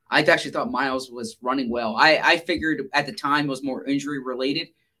 I actually thought Miles was running well. I figured at the time it was more injury related.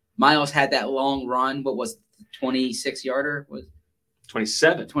 Miles had that long run. What was 26-yarder? Was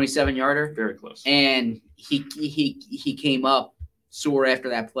 27-yarder. Very close. And he came up sore after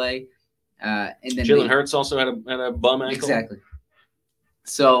that play. And then Jalen Hurts also had a bum ankle. Exactly.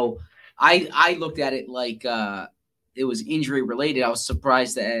 So I looked at it like it was injury related. I was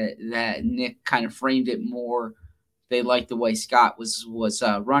surprised that Nick kind of framed it more. They liked the way Scott was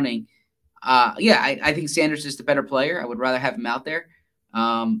running. I think Sanders is the better player. I would rather have him out there.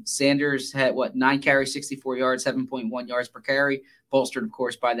 Sanders had 9 carries, 64 yards, 7.1 yards per carry, bolstered, of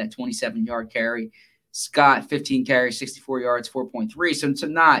course, by that 27-yard carry. Scott, 15 carries, 64 yards, 4.3. So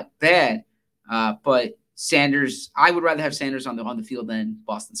not bad. But Sanders, I would rather have Sanders on the field than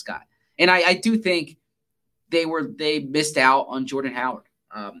Boston Scott. And I do think they missed out on Jordan Howard.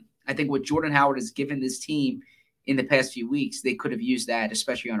 I think what Jordan Howard has given this team in the past few weeks, they could have used that,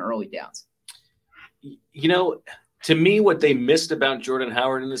 especially on early downs. You know, to me, what they missed about Jordan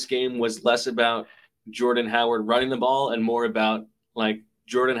Howard in this game was less about Jordan Howard running the ball and more about like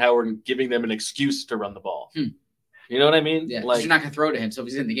Jordan Howard giving them an excuse to run the ball. You know what I mean? Yeah, like you're not going to throw to him. So if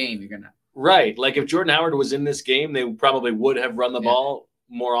he's in the game, you're going to. Right. Like if Jordan Howard was in this game, they probably would have run the ball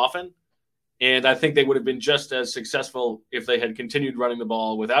more often. And I think they would have been just as successful if they had continued running the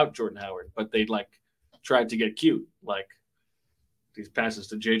ball without Jordan Howard, but they'd like tried to get cute. Like these passes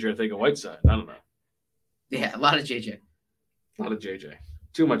to JJ Arcega-Whiteside. I don't know. Yeah, a lot of JJ. A lot of JJ.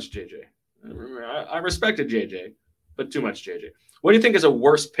 Too much JJ. I respected JJ, but too much JJ. What do you think is a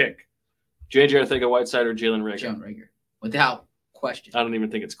worse pick? JJ Arcega-Whiteside or Jalen Reagor? Jalen Reagor. Without question. I don't even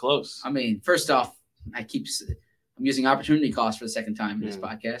think it's close. I mean, first off, I'm using opportunity cost for the second time in this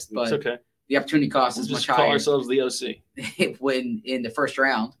podcast, but it's okay. The opportunity cost is much higher. Call ourselves the OC. When in the first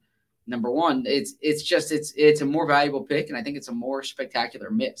round, number one, it's a more valuable pick, and I think it's a more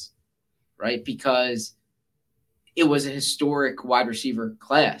spectacular miss, right? Because it was a historic wide receiver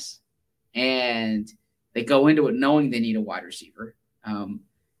class, and they go into it knowing they need a wide receiver.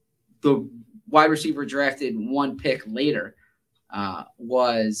 The wide receiver drafted one pick later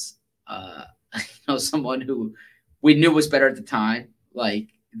was someone who we knew was better at the time. Like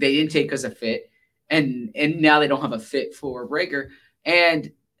they didn't take as a fit, and now they don't have a fit for Reagor.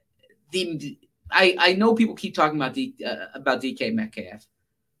 And I know people keep talking about DK Metcalf.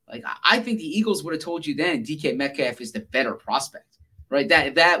 Like I think the Eagles would have told you then DK Metcalf is the better prospect, right?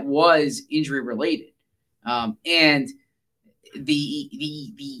 That was injury related, and the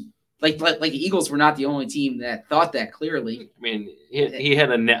Eagles were not the only team that thought that clearly. I mean, he had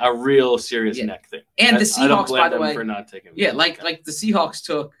a real serious neck thing, and the Seahawks, I don't blame by the them way, for not taking him. Yeah, like the Seahawks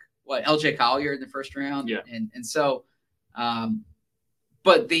took LJ Collier in the first round, and so,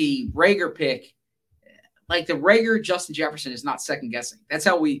 but the Reagor pick. Like the Reagor, Justin Jefferson is not second guessing. That's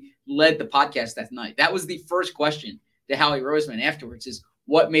how we led the podcast that night. That was the first question to Howie Roseman afterwards is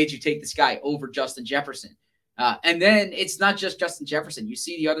what made you take this guy over Justin Jefferson? And then it's not just Justin Jefferson. You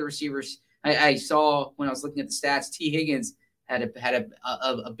see the other receivers. I saw when I was looking at the stats, T. Higgins had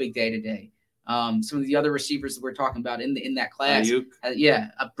a big day today. Some of the other receivers that we're talking about in that class.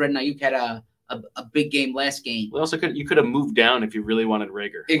 Brendan Ayuk had a big game last game. Well, also you could have moved down if you really wanted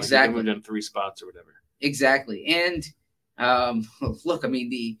Reagor. Exactly. Like you moved down 3 spots or whatever. Exactly. And look, I mean,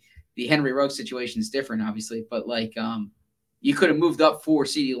 the Henry Ruggs situation is different, obviously, but like you could have moved up for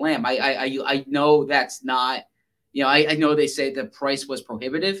CeeDee Lamb. I know that's not, I know they say the price was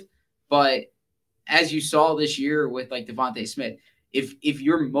prohibitive, but as you saw this year with like Devontae Smith, if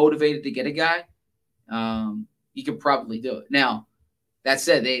you're motivated to get a guy, you could probably do it. Now, that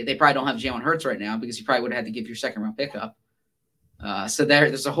said, they probably don't have Jalen Hurts right now because you probably would have had to give your second round pickup. So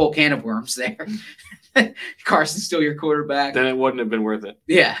there's a whole can of worms there. Carson's still your quarterback. Then it wouldn't have been worth it.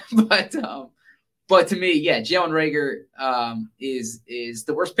 Yeah, but to me, Jalen Reagor is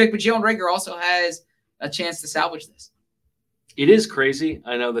the worst pick. But Jalen Reagor also has a chance to salvage this. It is crazy.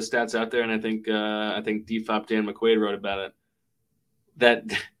 I know the stats out there, and I think DFOP Dan McQuaid wrote about it. That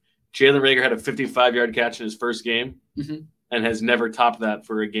Jalen Reagor had a 55-yard catch in his first game, and has never topped that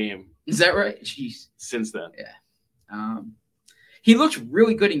for a game. Is that right? Jeez. Since then, yeah. He looked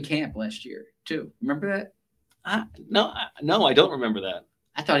really good in camp last year too. Remember that? No, I don't remember that.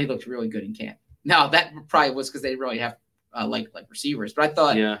 I thought he looked really good in camp. Now that probably was because they didn't really have like receivers, but I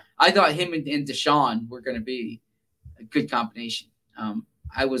thought him and Deshaun were going to be a good combination.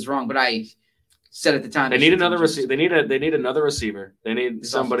 I was wrong, but said at the time they need another receiver. They need another receiver. They need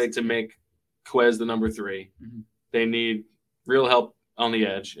somebody to make Quez the number 3. Mm-hmm. They need real help on the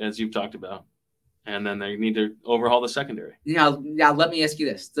edge, as you've talked about. And then they need to overhaul the secondary. Now, let me ask you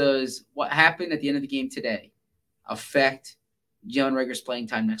this. Does what happened at the end of the game today affect Jalen Reagor's playing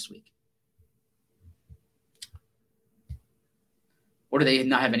time next week? Or do they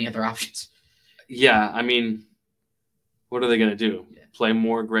not have any other options? Yeah, I mean, what are they going to do? Yeah. Play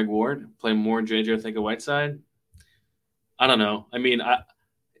more Greg Ward? Play more J.J. Arcega-Whiteside? I don't know. I mean,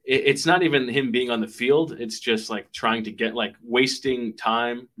 it's not even him being on the field. It's just like trying to get wasting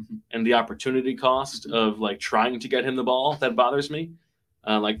time and the opportunity cost of trying to get him the ball that bothers me.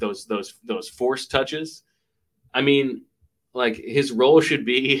 Those forced touches. I mean, his role should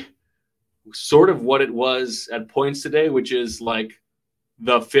be sort of what it was at points today, which is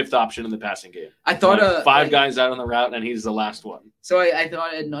the 5th option in the passing game. I thought 5 guys out on the route and he's the last one. So I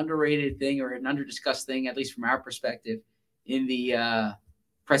thought an underrated thing or an under-discussed thing, at least from our perspective, in the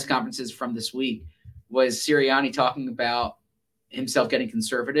press conferences from this week was Sirianni talking about himself getting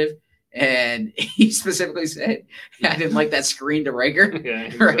conservative. And he specifically said, I didn't like that screen to Reagor. Yeah,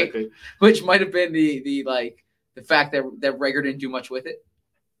 exactly. Right? Which might have been the fact that Reagor didn't do much with it.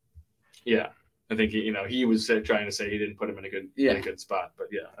 Yeah. I think he was trying to say he didn't put him in a good spot, but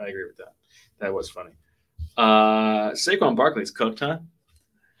yeah, I agree with that. That was funny. Saquon Barkley's cooked, huh?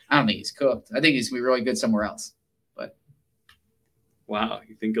 I don't think he's cooked. I think he's gonna be really good somewhere else. But wow,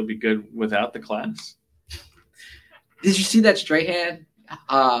 you think he'll be good without the class? Did you see that Strahan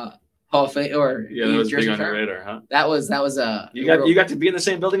Hall of Fame or that was big on your radar, huh? That was you got to be in the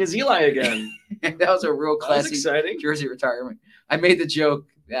same building as Eli again. That was a real classic exciting jersey retirement. I made the joke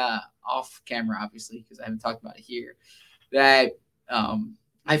off camera, obviously, because I haven't talked about it here, that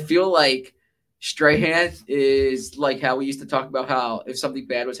I feel like Strahan is like how we used to talk about how if something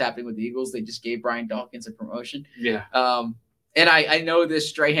bad was happening with the Eagles, they just gave Brian Dawkins a promotion. Yeah. And I know this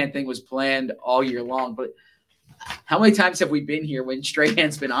Strahan thing was planned all year long, but how many times have we been here when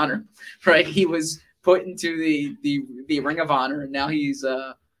Strahan's been honored, right? He was put into the Ring of Honor, and now he's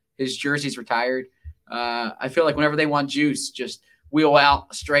his jersey's retired. I feel like whenever they want juice, just wheel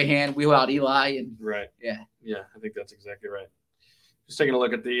out Strahan, wheel out Eli, and right. Yeah, I think that's exactly right. Just taking a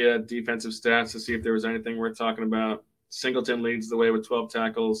look at the defensive stats to see if there was anything worth talking about. Singleton leads the way with 12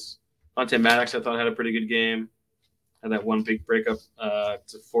 tackles. Dante Maddox, I thought, had a pretty good game. Had that one big breakup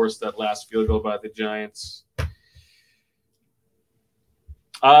to force that last field goal by the Giants.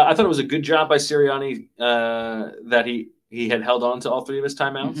 I thought it was a good job by Sirianni that he had held on to all 3 of his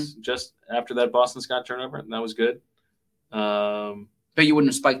timeouts just after that Boston Scott turnover, and that was good. But you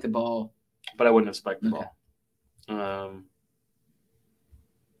wouldn't have spiked the ball. But I wouldn't have spiked the ball.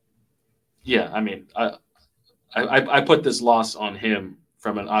 Yeah, I mean, I put this loss on him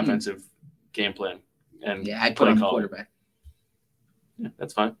from an offensive game plan. And I put on the quarterback. Yeah,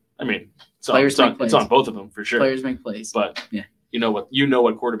 that's fine. I mean, it's on both of them for sure. Players make plays. But yeah, you know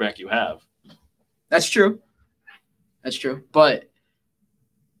what quarterback you have. That's true. But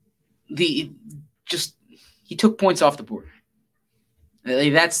he took points off the board.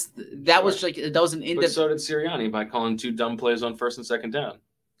 That was an in-depth. But so did Sirianni by calling 2 dumb plays on 1st and 2nd down.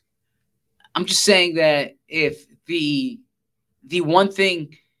 I'm just saying that if the one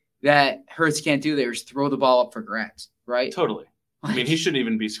thing that Hurts can't do there is throw the ball up for grabs, right? Totally. I mean, he shouldn't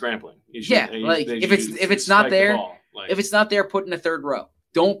even be scrambling. If it's not there, if it's not there, put in a 3rd row.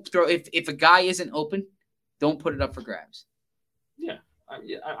 Don't throw if a guy isn't open, don't put it up for grabs. Yeah,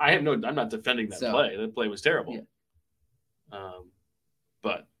 I'm not defending that play. That play was terrible. Yeah.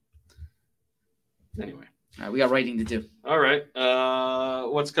 But anyway, all right, we got writing to do. All right,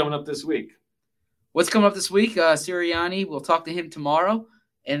 what's coming up this week? Sirianni. We'll talk to him tomorrow.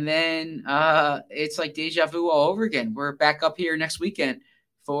 And then it's like deja vu all over again. We're back up here next weekend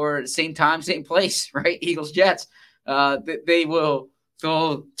for the same time, same place, right? Eagles, Jets. They'll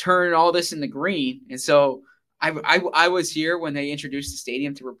turn all this into green. And so I was here when they introduced the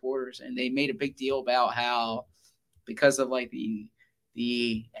stadium to reporters, and they made a big deal about how because of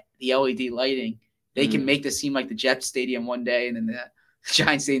the LED lighting, they can make this seem like the Jets stadium one day and then the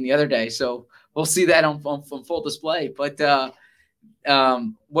Giants stadium the other day. So we'll see that on full display. But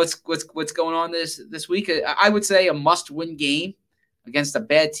what's going on this week? I would say a must-win game against a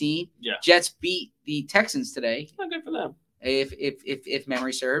bad team. Yeah. Jets beat the Texans today. Not good for them. If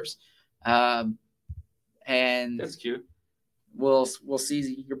memory serves. And that's cute. We'll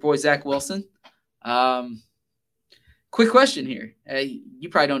see your boy Zach Wilson. Quick question here. You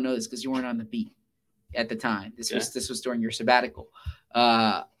probably don't know this because you weren't on the beat at the time. This was during your sabbatical.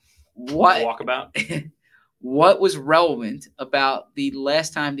 What walkabout? what was relevant about the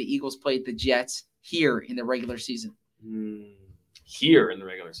last time the Eagles played the Jets here in the regular season? Here in the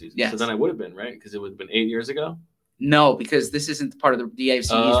regular season. Yes. So then I would have been, right? Because it would have been 8 years ago. No, because this isn't part of the AFC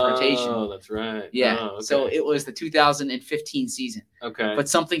East rotation. Oh, that's right. Yeah. Oh, okay. So it was the 2015 season. Okay. But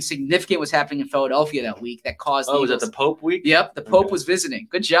something significant was happening in Philadelphia that week that caused the was Eagles. that the Pope week? Yep. The Pope was visiting.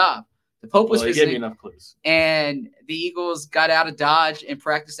 Good job. The Pope was He visiting. gave me enough clues. And the Eagles got out of Dodge and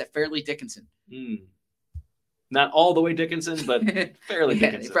practiced at Fairleigh Dickinson. Not all the way Dickinson, but Fairleigh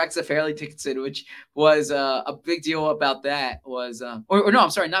Dickinson. They practiced at Fairleigh Dickinson, which was a big deal about that was no, I'm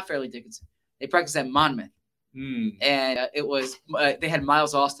sorry, not Fairleigh Dickinson. They practiced at Monmouth. And it was they had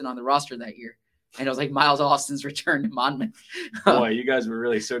Miles Austin on the roster that year. And it was like Miles Austin's return to Monmouth. Boy, you guys were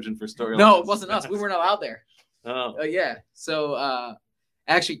really searching for storylines. No, it wasn't us. We weren't allowed there. Oh. Yeah. So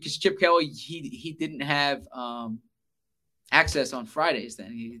actually, because Chip Kelly, he didn't have access on Fridays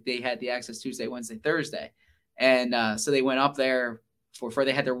then. They had the access Tuesday, Wednesday, Thursday. And so they went up there for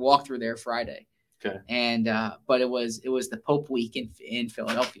they had their walkthrough there Friday. Okay. And but it was the Pope week in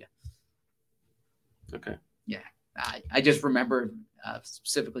Philadelphia. Okay. Yeah. I just remember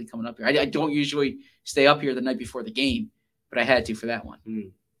specifically coming up here. I don't usually stay up here the night before the game, but I had to for that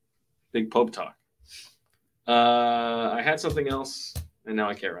one. Big Pope talk. I had something else, and now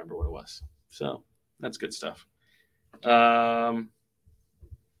I can't remember what it was. So that's good stuff.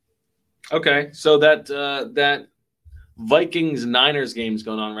 Okay, so that Vikings-Niners game is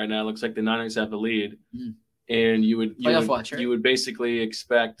going on right now. It looks like the Niners have the lead, and you would basically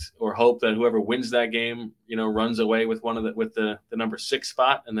expect or hope that whoever wins that game, runs away with the number 6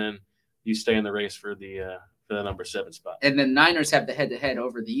 spot, and then you stay in the race for the number 7 spot. And the Niners have the head-to-head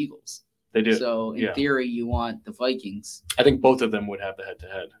over the Eagles. They do. So in theory, you want the Vikings. I think both of them would have the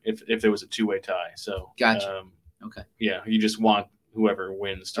head-to-head if there was a 2-way tie. So gotcha. Okay. Yeah, you just want whoever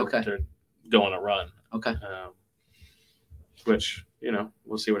wins to go on a run. Okay. Which,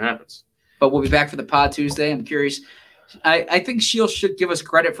 we'll see what happens. But we'll be back for the pod Tuesday. I'm curious. I think Shield should give us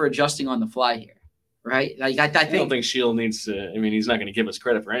credit for adjusting on the fly here, right? Like I don't think Shield needs to. I mean, he's not going to give us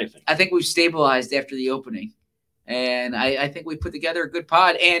credit for anything. I think we've stabilized after the opening, and I think we put together a good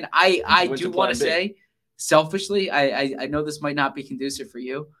pod. And I do want to say, selfishly, I know this might not be conducive for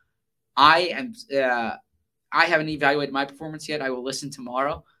you. I haven't evaluated my performance yet. I will listen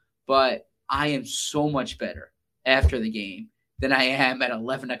tomorrow, but I am so much better after the game than I am at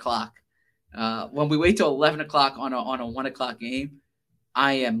 11 o'clock. When we wait till 11 o'clock on a 1 o'clock game,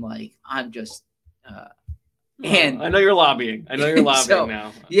 I'm just. And I know you're lobbying.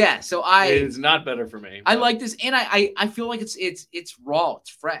 Now. Yeah, so it's not better for me. I like this, and I feel like it's raw, it's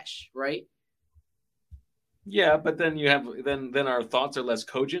fresh, right? Yeah, but then then our thoughts are less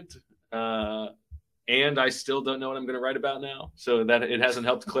cogent. And I still don't know what I'm going to write about now, so that it hasn't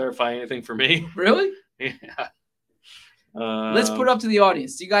helped clarify anything for me. Really? Yeah. Let's put it up to the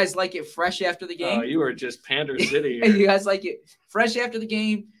audience. Do you guys like it fresh after the game? You are just Pander City. You guys like it fresh after the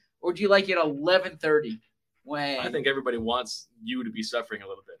game, or do you like it 11:30? When I think everybody wants you to be suffering a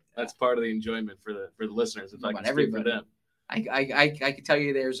little bit. That's part of the enjoyment for the listeners. If I can speak for them, I can tell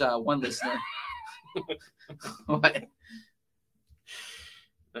you, there's one listener. What?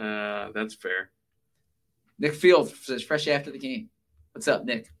 That's fair. Nick Field says fresh after the game. What's up,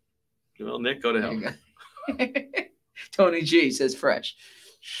 Nick? Well, Nick, go to hell. Tony G says fresh.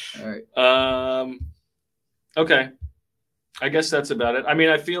 All right. Okay. I guess that's about it. I mean,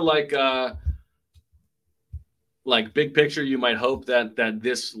 I feel like big picture, you might hope that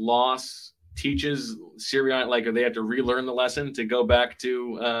this loss teaches Sirianni, like they have to relearn the lesson to go back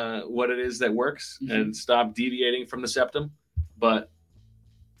to what it is that works and stop deviating from the septum. But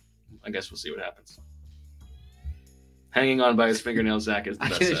I guess we'll see what happens. Hanging on by his fingernails, Zach is the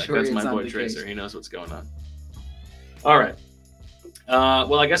best. That's my boy Tracer. Case. He knows what's going on. All right.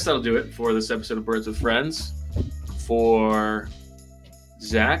 Well, I guess that'll do it for this episode of Birds with Friends. For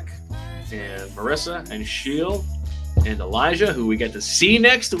Zach and Marissa and Shield and Elijah, who we get to see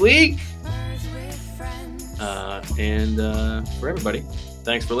next week. And for everybody,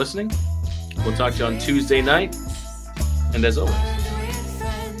 thanks for listening. We'll talk to you on Tuesday night. And as always,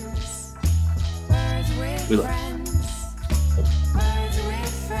 we love you.